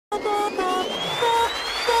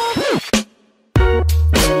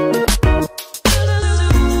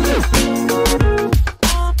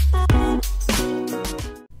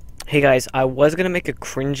Hey guys, I was gonna make a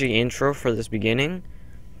cringy intro for this beginning,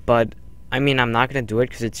 but I mean, I'm not gonna do it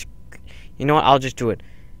because it's, you know what, I'll just do it.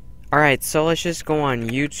 Alright, so let's just go on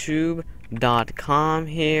youtube.com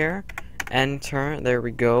here, enter, there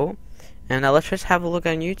we go, and let's just have a look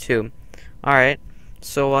on YouTube. Alright,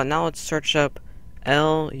 so now let's search up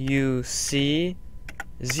LUC0.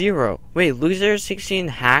 Wait, Loser16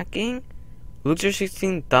 hacking?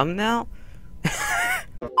 Loser16 thumbnail?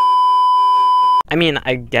 I mean,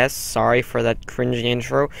 I guess sorry for that cringy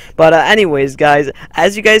intro, but anyways, guys,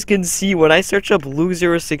 as you guys can see, when I search up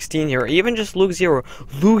Luke016 here, or even just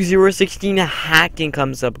Luke016 hacking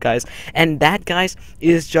comes up, guys, and that, guys,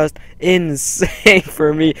 is just insane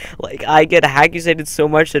for me. Like, I get accusated so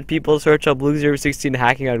much that people search up Luke016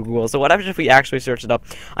 hacking on Google. So what happens if we actually search it up?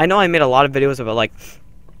 I know I made a lot of videos about, like,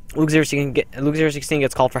 Luke016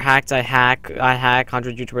 gets called for hacks. I hack.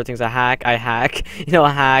 100 YouTuber things I hack. You know,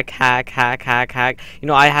 hack. You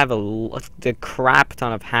know, I have a crap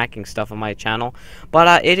ton of hacking stuff on my channel.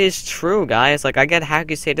 But it is true, guys. Like, I get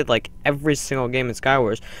accusated like every single game in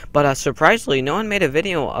Skywars. But surprisingly, no one made a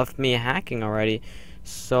video of me hacking already.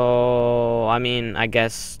 So, I mean, I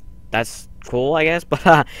guess that's cool, I guess.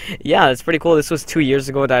 But yeah, it's pretty cool. This was 2 years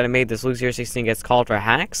ago that I made this Luke016 gets called for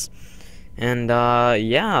hacks. And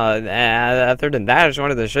yeah, other than that, I just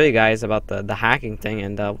wanted to show you guys about the hacking thing.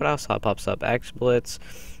 And what else pops up? XSplits,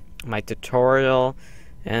 my tutorial,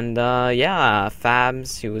 and yeah,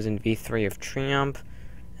 Fabs, he was in V3 of Triumph.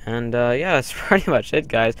 And yeah, that's pretty much it,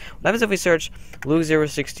 guys. What happens if we search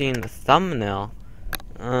Luke016 thumbnail?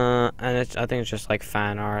 And I think it's just like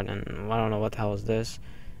fan art, and I don't know what the hell is this.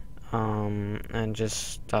 And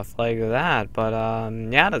just stuff like that. But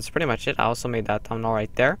yeah, that's pretty much it. I also made that thumbnail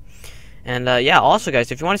right there. And yeah, also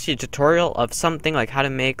guys, if you want to see a tutorial of something, like how to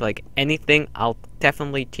make like anything, I'll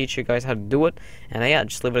definitely teach you guys how to do it. And yeah,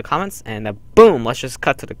 just leave it in the comments, and boom, let's just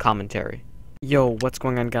cut to the commentary. Yo, what's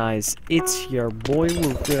going on, guys? It's your boy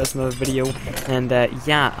Luke here with another video, and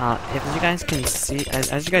yeah, if you guys can see,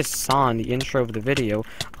 as you guys saw in the intro of the video,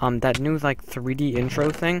 that new like 3D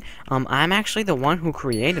intro thing, I'm actually the one who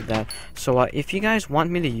created that. So if you guys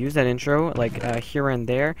want me to use that intro, like here and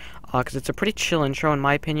there, because it's a pretty chill intro in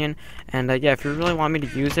my opinion, and yeah, if you really want me to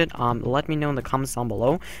use it, let me know in the comments down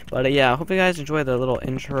below. But yeah, I hope you guys enjoy the little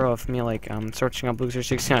intro of me like searching up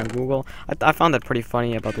Loser16 on Google. I found that pretty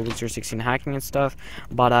funny about the Loser16 hacking and stuff.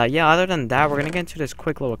 But yeah, other than that, we're gonna get into this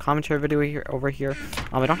quick little commentary video over here.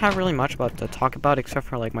 I don't have really much about to talk about except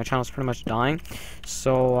for like my channel's pretty much dying.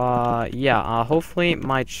 So yeah, hopefully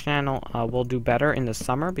my channel will do better in the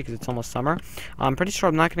summer because it's almost summer. I'm pretty sure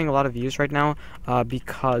I'm not getting a lot of views right now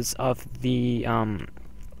because of the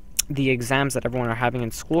exams that everyone are having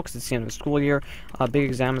in school, because it's the end of the school year. Big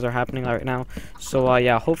exams are happening right now. So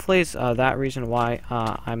yeah, hopefully it's that reason why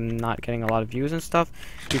I'm not getting a lot of views and stuff,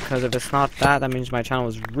 because if it's not that, that means my channel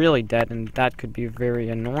is really dead, and that could be very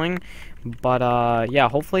annoying. But yeah,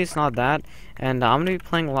 hopefully it's not that. And I'm going to be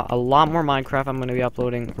playing a lot more Minecraft. I'm going to be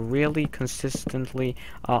uploading really consistently,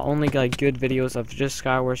 only like good videos of just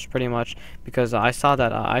Skywars pretty much, because I saw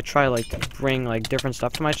that I try like to bring like different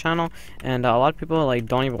stuff to my channel, and a lot of people like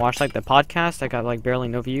don't even watch like the podcast. I got like barely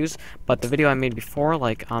no views, but the video I made before,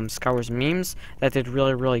 like Skywars memes, that did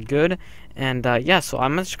really good. And yeah, so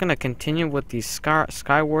I'm just gonna continue with the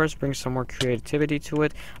Skywars, bring some more creativity to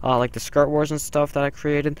it, like the skirt wars and stuff that I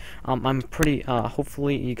created. I'm pretty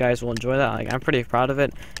hopefully you guys will enjoy that. Like, I'm pretty proud of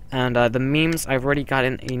it. And the memes, I've already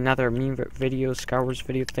gotten another meme video, Skywars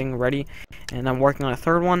video thing ready, and I'm working on a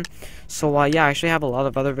third one. So yeah, I actually have a lot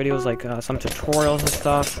of other videos, like some tutorials and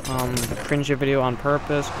stuff, the cringy video on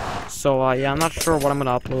purpose. So yeah, I'm not sure what I'm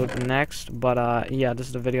gonna upload next, but yeah, this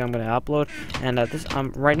is the video I'm gonna upload. And this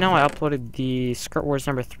right now I uploaded the Skirt Wars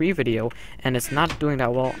number 3 video, and it's not doing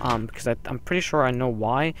that well, because I'm pretty sure I know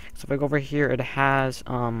why. So if I go over here, it has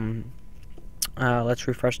let's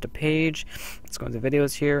refresh the page. Let's go into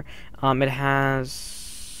videos here. It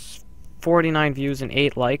has 49 views and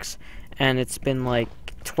 8 likes, and it's been like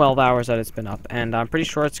 12 hours that it's been up, and I'm pretty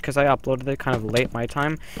sure it's because I uploaded it kind of late my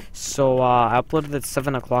time. So I uploaded it at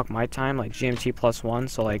 7 o'clock my time, like GMT +1,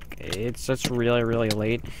 so like it's just really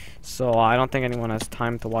late. So I don't think anyone has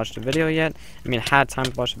time to watch the video yet. I mean, had time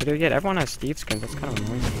to watch the video yet. Everyone has Steve skins, that's kind of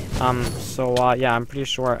annoying. So yeah, I'm pretty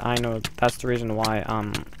sure I know that's the reason why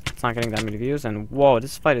it's not getting that many views. And whoa,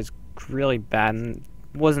 this fight is really bad, and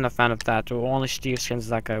wasn't a fan of that. Only Steve skins,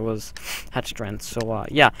 that guy had strength. So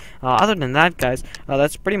yeah, other than that, guys,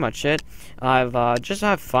 that's pretty much it. I've just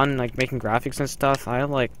had fun like making graphics and stuff. I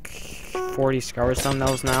have like 40 Skywars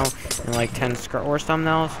thumbnails now, and like 10 Skirt Wars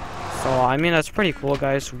thumbnails. So I mean, that's pretty cool,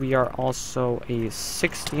 guys. We are also a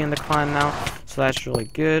 60 in the clan now, so that's really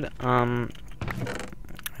good.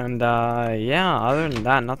 And yeah, other than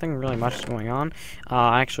that, nothing really much is going on.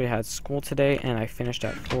 I actually had school today, and I finished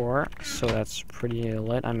at 4, so that's pretty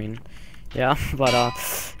lit. I mean, yeah, but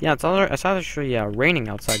yeah, it's actually raining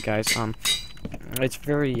outside, guys. It's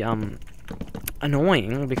very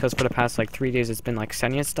annoying because for the past like 3 days it's been like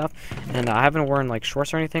sunny and stuff, and I haven't worn like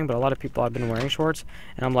shorts or anything, but a lot of people have been wearing shorts,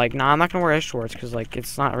 and I'm like, nah, I'm not gonna wear shorts because like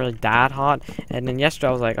it's not really that hot. And then yesterday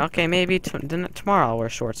I was like, okay, maybe tomorrow I'll wear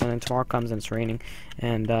shorts, and then tomorrow comes and it's raining,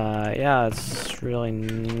 and yeah, it's really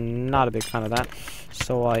not a big fan of that.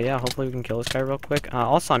 So yeah, hopefully we can kill this guy real quick.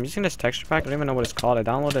 Also, I'm using this texture pack. I don't even know what it's called. I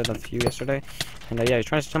downloaded a few yesterday, and yeah, he's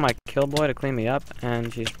trying to steal my kill boy to clean me up,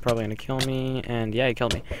 and he's probably gonna kill me. And yeah, he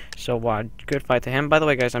killed me. So good fight to him. By the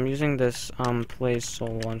way, guys, I'm using this play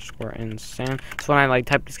solo _ insane. So when I like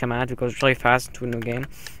type these commands, it goes really fast into a new game.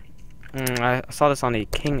 I saw this on the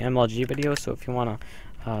King MLG video, so if you wanna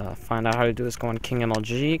find out how to do this, go on King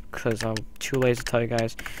MLG, because I'm too lazy to tell you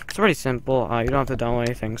guys. It's pretty simple. You don't have to download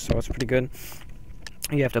anything, so it's pretty good.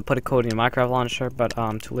 You have to put a code in your Minecraft launcher, but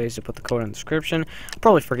I'm too lazy to put the code in the description. I'll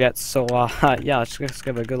probably forget, so yeah, let's just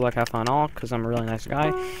give it a good luck, have fun all, because I'm a really nice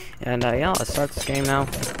guy. And yeah, let's start this game now.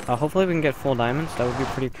 Hopefully we can get full diamonds. That would be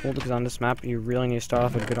pretty cool, because on this map you really need to start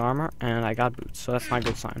off with good armor, and I got boots, so that's not a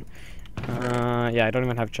good sign. Yeah, I don't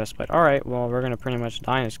even have chest plate. Alright, well, we're gonna pretty much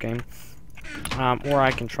die in this game. Or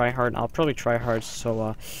I can try hard. I'll probably try hard,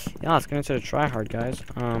 so yeah, let's get into the try hard, guys.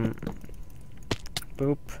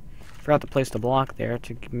 Boop. Forgot to place the block there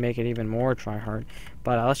to make it even more try hard.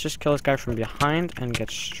 But let's just kill this guy from behind and get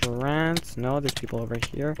strength. No, there's people over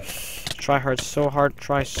here. Try hard so hard.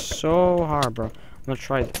 Try so hard, bro. I'm gonna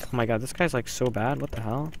try. Oh my god, this guy's like so bad. What the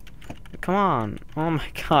hell? Come on. Oh my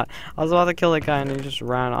god. I was about to kill that guy and he just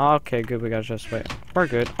ran. Oh, okay, good. We got just wait. We're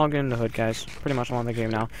good. I'll get in the hood, guys. Pretty much on the game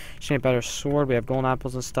now. Just need a better sword. We have golden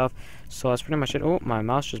apples and stuff. So that's pretty much it. Oh, my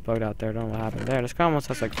mouse just bugged out there. Don't know what happened there. This guy almost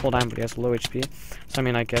has like full diamond, but he has low HP. So I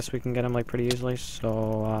mean, I guess we can get him like pretty easily.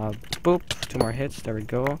 So boop. 2 more hits. There we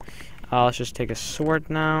go. Let's just take a sword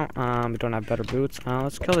now. We don't have better boots.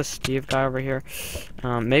 Let's kill this Steve guy over here.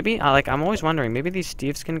 Maybe, I'm always wondering, maybe these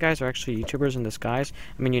Steve skin guys are actually YouTubers in disguise.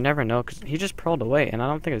 I mean, you never know, because he just pearled away, and I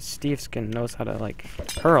don't think a Steve skin knows how to, like,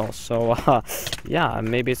 pearl. So, yeah,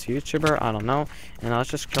 maybe it's a YouTuber. I don't know. And let's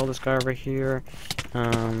just kill this guy over here.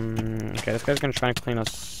 Okay, this guy's gonna try and clean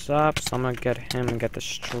us up, so I'm gonna get him and get the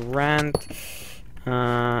strength.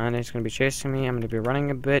 And he's gonna be chasing me. I'm gonna be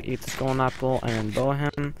running a bit, eat this golden apple, and then bow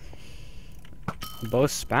him.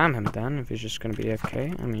 Both spam him then, if he's just gonna be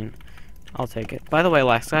AFK. I mean, I'll take it. By the way, oh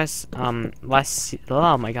my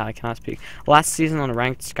god, I cannot speak. Last season on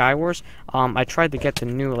ranked Skywars, I tried to get the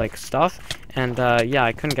new like stuff, and yeah,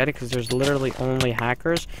 I couldn't get it because there's literally only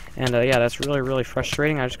hackers, and yeah, that's really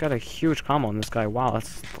frustrating. I just got a huge combo on this guy. Wow,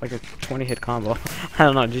 that's like a 20-hit combo. I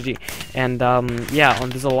don't know, GG. And yeah,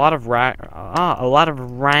 there's a lot of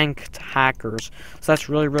ranked hackers, so that's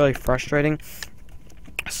really frustrating.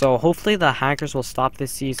 So hopefully the hackers will stop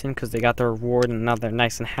this season because they got their reward and now they're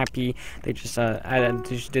nice and happy. They just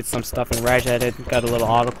did some stuff in Reg Edit, got a little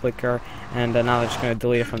auto clicker, and now they're just gonna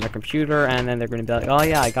delete it from their computer, and then they're gonna be like, oh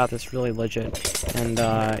yeah, I got this really legit. And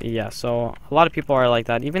yeah, so a lot of people are like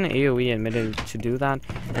that. Even AOE admitted to do that,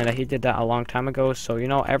 and he did that a long time ago. So you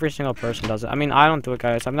know, every single person does it. I mean, I don't do it,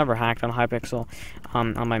 guys. I've never hacked on Hypixel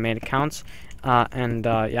on my main accounts. And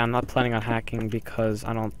yeah, I'm not planning on hacking because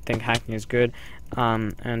I don't think hacking is good.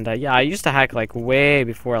 Yeah, I used to hack like way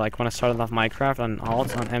before, like when I started off Minecraft on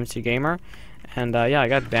alt on MC Gamer, and yeah, I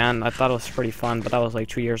got banned. I thought it was pretty fun, but that was like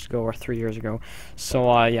 2 years ago or 3 years ago.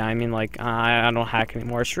 So yeah, I mean, like I don't hack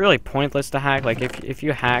anymore. It's really pointless to hack. Like if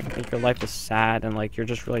you hack, like, your life is sad and like you're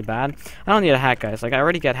just really bad. I don't need a hack, guys. Like I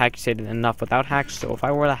already get hackusated enough without hacks. So if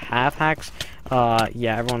I were to have hacks,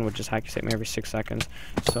 yeah, everyone would just hack-save me every 6 seconds.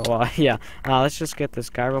 So, yeah, let's just get this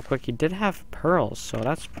guy real quick. He did have pearls, so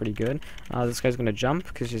that's pretty good. This guy's gonna jump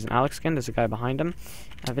because he's an Alex skin. There's a guy behind him.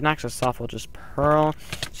 If it knocks us off, we'll just pearl.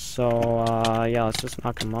 So, yeah, let's just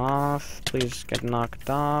knock him off. Please get knocked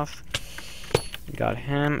off. Got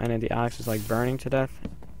him, and then the Alex is, like, burning to death.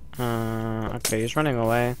 Okay, he's running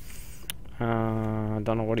away.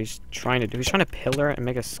 Don't know what he's trying to do. He's trying to pillar and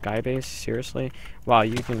make a sky base. Seriously? Wow,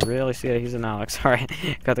 you can really see that he's an Alex. Alright,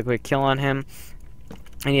 got the quick kill on him.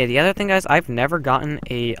 And yeah, the other thing, guys, I've never gotten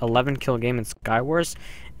a 11 kill game in Skywars.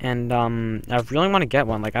 And I really want to get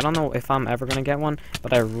one. Like, I don't know if I'm ever going to get one,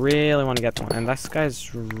 but I really want to get one. And this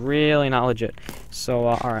guy's really not legit. So,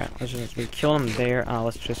 alright, we kill him there.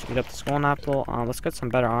 Let's just eat up the golden apple. Let's get some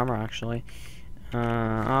better armor, actually.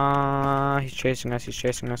 He's chasing us,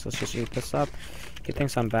 let's just eat this up. He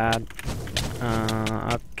thinks I'm bad.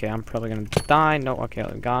 Okay, I'm probably gonna die. No, okay,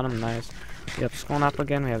 I got him, nice. We have the skull apple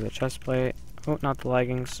again, we have the chest plate. Oh, not the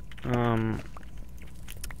leggings.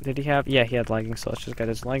 Did he have? Yeah, he had leggings, so let's just get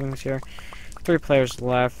his leggings here. 3 players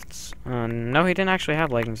left. No, he didn't actually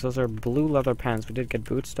have leggings. Those are blue leather pants. We did get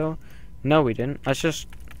boots, though. No, we didn't. Let's just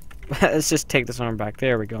take this arm back.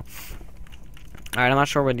 There we go. Alright, I'm not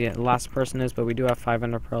sure where the last person is, but we do have 5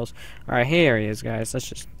 ender pearls. Alright, here he is, guys. Let's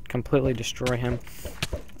just completely destroy him.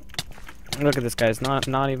 Look at this, guys.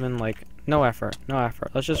 Not even, like, no effort. No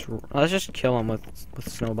effort. Let's just kill him with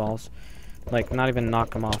snowballs. Like, not even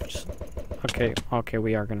knock him off. Just, okay,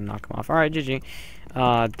 we are gonna knock him off. Alright, GG.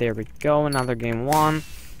 There we go. Another game won.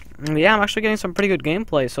 Yeah, I'm actually getting some pretty good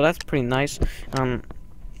gameplay, so that's pretty nice. And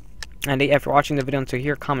yeah, if you're watching the video until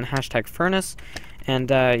here, comment hashtag furnace. And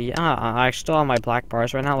yeah, I still have my black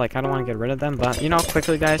bars right now. Like, I don't want to get rid of them, but you know,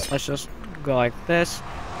 quickly, guys, let's just go like this.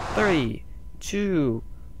 3, 2,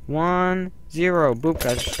 1, 0. Boop,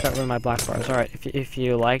 guys, just got rid of my black bars. Alright, if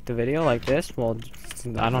you like the video like this, well,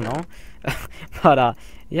 I don't know. But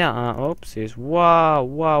yeah, oopsies. Whoa,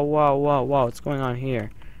 what's going on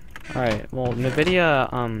here? Alright, well,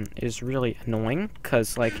 NVIDIA is really annoying,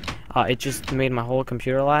 because, like, it just made my whole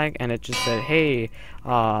computer lag, and it just said, hey,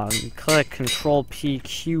 click Control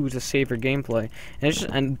PQ to save your gameplay.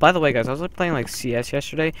 And by the way, guys, I was playing, like, CS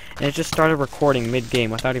yesterday, and it just started recording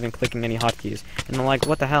mid-game without even clicking any hotkeys. And I'm like,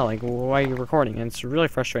 what the hell? Like, why are you recording? And it's really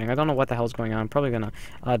frustrating. I don't know what the hell's going on. I'm probably gonna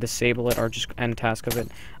disable it or just end task of it,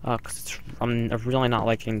 because I'm really not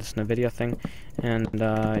liking this NVIDIA thing. And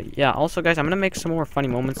yeah, also, guys, I'm gonna make some more funny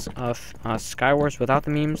moments of Skywars without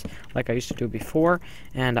the memes, like I used to do before,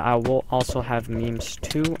 and I will also have memes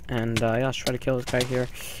too. And yeah, let's try to kill this guy here.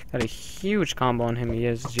 Got a huge combo on him. He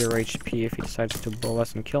is 0 HP. If he decides to bow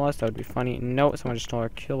us and kill us, that would be funny. No, someone just stole our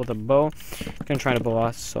kill with a bow. He's gonna try to bow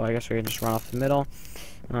us, so I guess we can just run off the middle.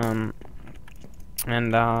 And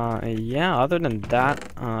yeah, other than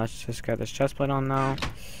that, let's just get this chest plate on now.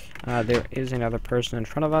 There is another person in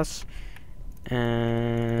front of us,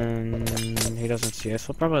 and he doesn't see us.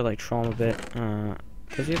 We'll probably like troll him a bit.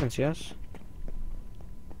 Does he even see us?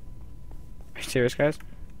 Are you serious, guys?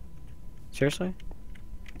 Seriously?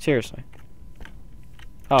 Seriously?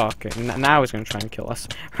 Oh, okay. Now he's gonna try and kill us.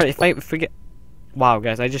 Alright, if we get... Wow,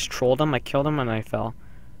 guys, I just trolled him. I killed him and I fell.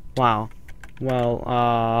 Wow. Well,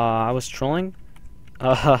 I was trolling.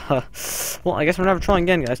 Well, I guess we're never trolling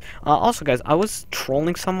again, guys. Also, guys, I was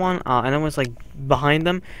trolling someone, and I was, like, behind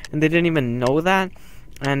them, and they didn't even know that,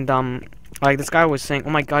 and, like, this guy was saying, oh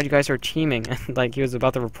my god, you guys are teaming, and, like, he was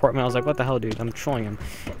about to report me. I was like, what the hell, dude, I'm trolling him.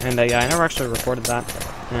 And, yeah, I never actually recorded that,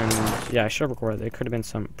 and, yeah, I should have recorded it. It could have been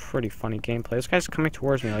some pretty funny gameplay. This guy's coming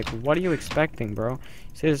towards me, like, what are you expecting, bro?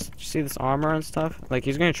 See this armor and stuff? Like,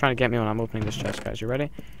 he's gonna try to get me when I'm opening this chest, guys. You ready?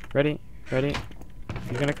 Ready? Ready?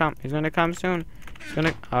 He's gonna come. He's gonna come soon. He's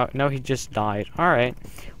gonna, no, he just died. Alright.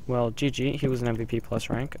 Well, GG. He was an MVP plus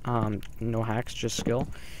rank. No hacks, just skill.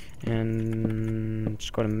 And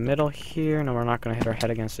just go to middle here. No, we're not gonna hit our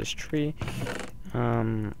head against this tree.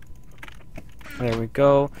 There we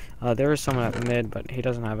go. There is someone at mid, but he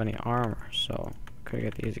doesn't have any armor, so could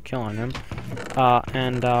get the easy kill on him.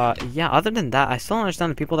 Yeah, other than that, I still don't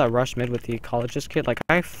understand the people that rush mid with the colleges kit. Like,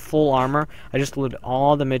 I have full armor. I just looted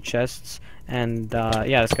all the mid chests, and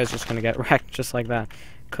yeah, this guy's just gonna get wrecked just like that,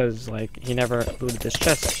 cause like he never looted this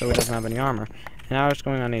chest, so he doesn't have any armor. And now it's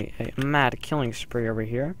going on a mad killing spree over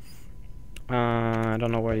here. I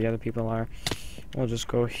don't know where the other people are. We'll just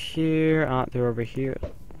go here. They're over here.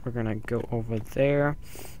 We're gonna go over there.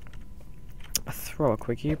 Throw a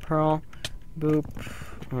quickie pearl. Boop.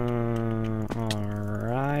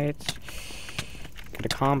 Alright. Get a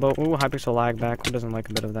combo. Ooh, Hypixel lag back. Who doesn't like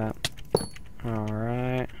a bit of that?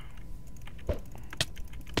 Alright.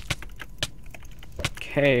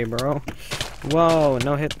 Okay, bro. Whoa,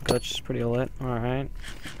 no hit glitch is pretty lit. Alright.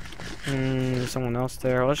 Someone else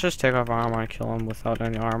there. Let's just take off our armor and kill him without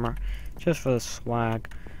any armor. Just for the swag.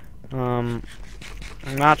 I'm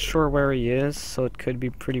not sure where he is, so it could be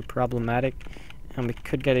pretty problematic. And we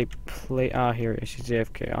could get a play. Here he is. He's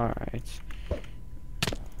AFK. Alright.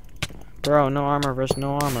 Bro, no armor versus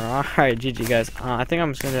no armor. Alright, GG, guys. I think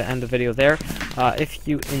I'm just going to end the video there. If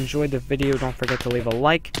you enjoyed the video, don't forget to leave a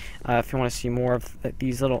like. If you want to see more of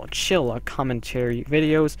these little chill commentary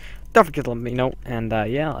videos, don't forget to let me know. And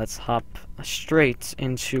yeah, let's hop straight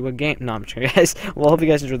into a game. No, I'm just kidding, guys. Well, I hope you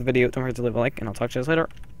guys enjoyed the video. Don't forget to leave a like, and I'll talk to you guys later.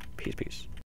 Peace, peace.